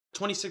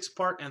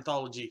26-part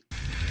anthology.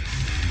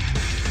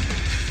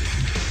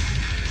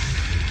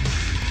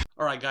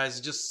 Alright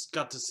guys, just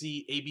got to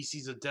see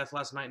ABCs of Death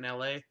last night in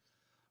LA. It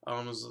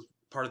was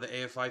part of the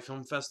AFI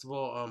Film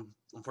Festival.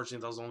 Unfortunately,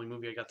 that was the only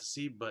movie I got to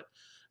see, but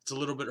it's a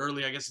little bit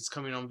early. I guess it's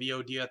coming on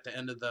VOD at the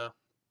end of the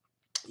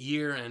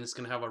year, and it's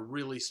going to have a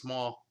really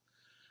small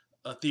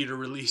theater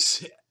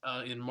release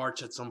in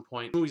March at some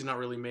point. The movie's not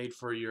really made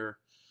for your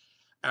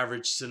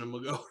average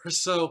cinema goer.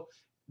 So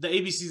the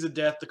ABCs of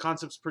Death, the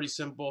concept's pretty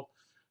simple.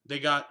 They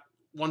got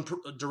one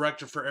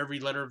director for every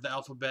letter of the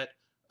alphabet.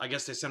 I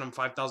guess they sent him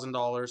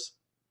 $5,000.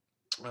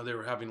 They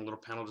were having a little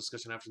panel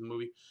discussion after the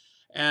movie,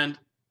 and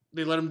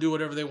they let them do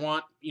whatever they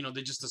want. You know,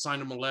 they just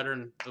assigned them a letter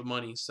and the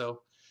money.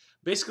 So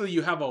basically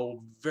you have a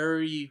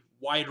very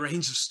wide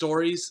range of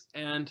stories,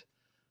 and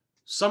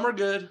some are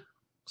good,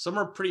 some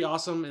are pretty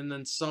awesome, and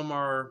then some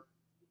are,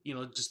 you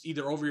know, just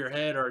either over your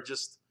head or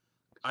just,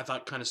 I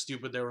thought, kind of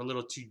stupid. They were a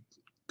little too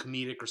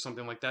comedic or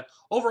something like that.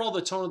 Overall,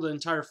 the tone of the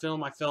entire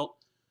film, I felt,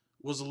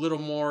 was a little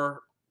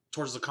more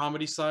towards the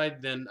comedy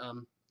side than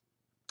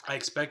I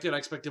expected. I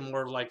expected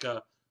more of like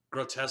a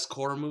grotesque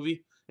horror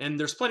movie, and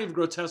there's plenty of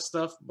grotesque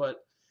stuff, but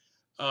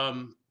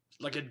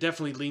like it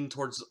definitely leaned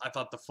towards, I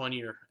thought, the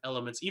funnier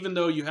elements, even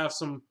though you have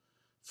some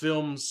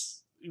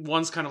films.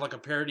 One's kind of like a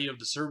parody of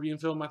the Serbian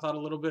film, I thought,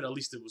 a little bit, at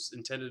least it was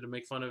intended to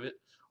make fun of it,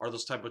 or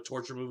those type of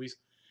torture movies.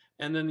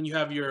 And then you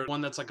have your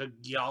one that's like a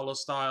giallo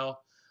style,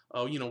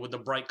 you know, with the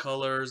bright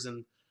colors,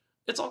 and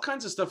it's all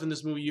kinds of stuff in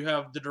this movie. You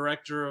have the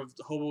director of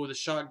The Hobo with a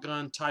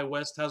Shotgun, Ty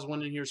West, has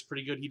one in here. It's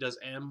pretty good. He does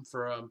M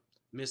for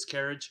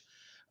Miscarriage.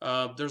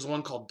 There's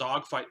one called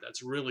Dogfight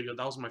that's really good.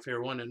 That was my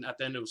favorite one, and at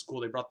the end it was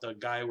cool. They brought the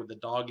guy with the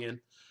dog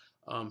in,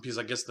 because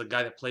I guess the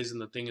guy that plays in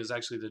the thing is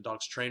actually the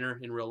dog's trainer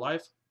in real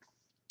life.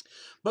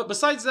 But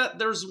besides that,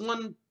 there's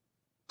one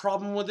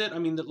problem with it. I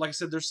mean, like I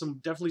said, there's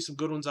definitely some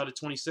good ones out of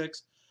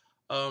 26.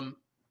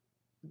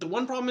 The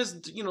one problem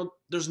is, you know,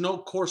 there's no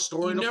core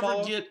story to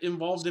follow. You never get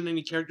involved in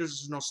any characters.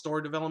 There's no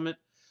story development.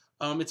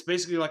 It's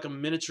basically like a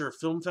miniature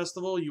film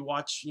festival. You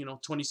watch, you know,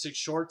 26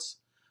 shorts,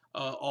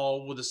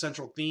 all with a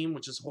central theme,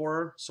 which is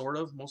horror, sort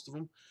of, most of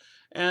them.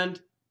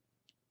 And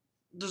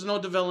there's no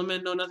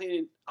development, no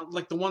nothing.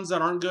 Like, the ones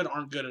that aren't good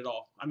at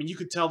all. I mean, you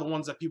could tell the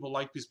ones that people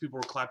like because people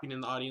were clapping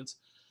in the audience.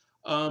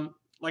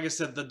 Like I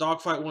said, the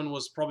dogfight one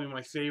was probably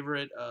my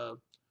favorite.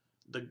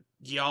 The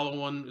giallo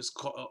one is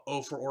called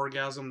O for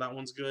Orgasm. That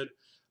one's good.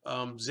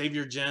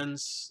 Xavier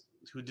Gens,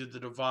 who did The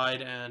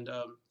Divide and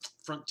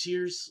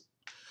Frontiers,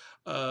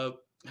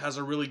 has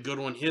a really good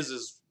one. His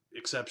is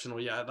exceptional.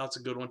 Yeah, that's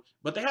a good one.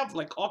 But they have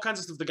like all kinds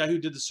of stuff. The guy who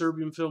did the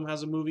Serbian film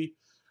has a movie.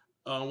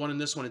 One in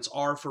this one, it's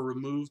R for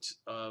Removed.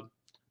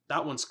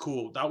 That one's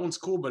cool. That one's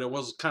cool, but it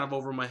was kind of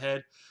over my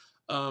head.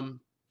 And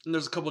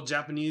there's a couple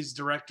Japanese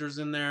directors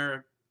in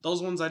there.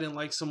 Those ones I didn't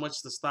like so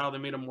much the style. They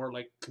made them more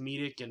like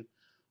comedic, and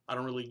I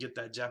don't really get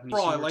that Japanese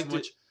humor. I liked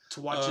it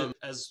to watch it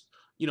as,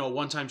 you know, a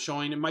one-time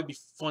showing. It might be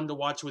fun to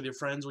watch with your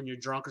friends when you're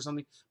drunk or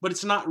something, but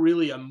it's not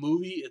really a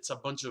movie. It's a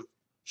bunch of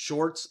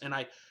shorts, and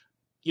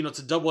you know, it's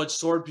a double-edged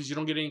sword because you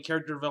don't get any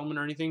character development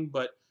or anything,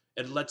 but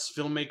it lets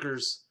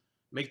filmmakers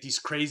make these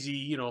crazy,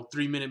 you know,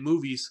 3-minute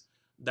movies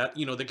that,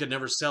 you know, they could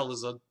never sell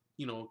as a,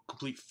 you know,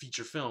 complete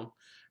feature film.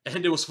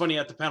 And it was funny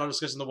at the panel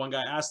discussion, the one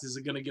guy asked, is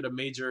it going to get a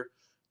major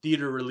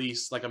theater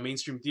release, like a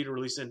mainstream theater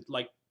release? And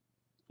like,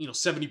 you know,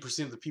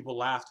 70% of the people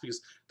laughed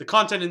because the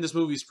content in this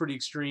movie is pretty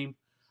extreme.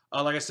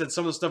 Like I said,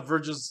 some of the stuff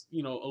verges,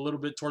 you know, a little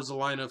bit towards the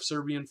line of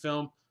Serbian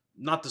film.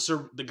 Not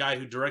the guy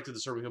who directed the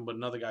Serbian film, but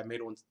another guy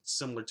made one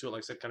similar to it. Like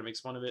I said, kind of makes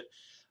fun of it.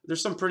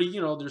 There's some pretty,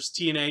 you know, there's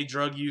TNA,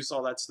 drug use,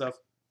 all that stuff.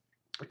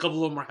 A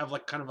couple of them have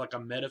like kind of like a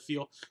meta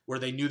feel where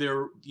they knew they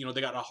were, you know,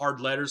 they got a hard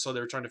letter, so they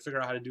were trying to figure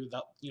out how to do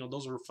that. You know,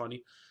 those were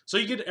funny. So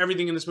you get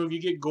everything in this movie.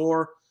 You get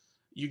gore,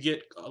 you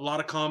get a lot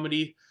of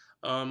comedy.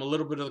 A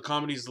little bit of the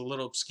comedy is a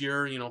little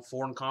obscure, you know,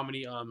 foreign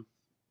comedy.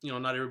 You know,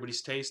 not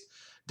everybody's taste.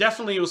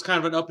 Definitely, it was kind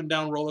of an up and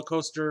down roller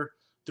coaster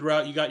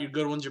throughout. You got your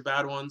good ones, your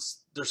bad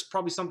ones. There's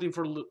probably something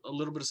for a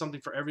little bit of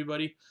something for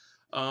everybody.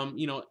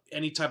 You know,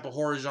 any type of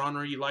horror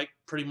genre you like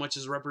pretty much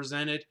is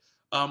represented.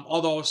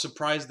 Although I was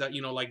surprised that,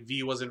 you know, like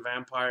V wasn't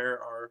vampire,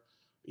 or,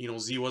 you know,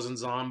 Z wasn't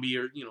zombie,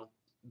 or, you know,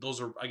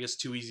 those are, I guess,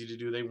 too easy to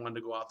do. They wanted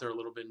to go out there a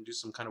little bit and do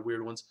some kind of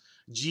weird ones.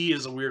 G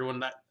is a weird one.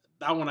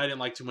 That one I didn't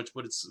like too much,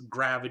 but it's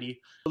Gravity.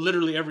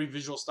 Literally every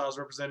visual style is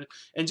represented.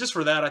 And just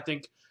for that, I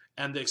think,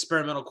 and the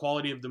experimental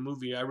quality of the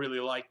movie, I really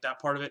like that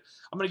part of it.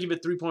 I'm going to give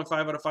it 3.5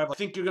 out of 5. I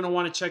think you're going to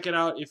want to check it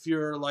out if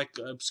you're like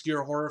an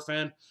obscure horror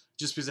fan,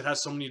 just because it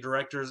has so many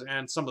directors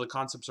and some of the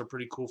concepts are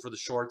pretty cool for the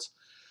shorts.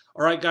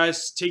 All right,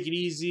 guys, take it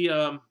easy.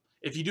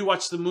 If you do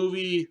watch the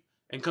movie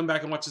and come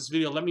back and watch this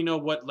video, let me know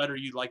what letter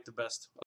you like the best.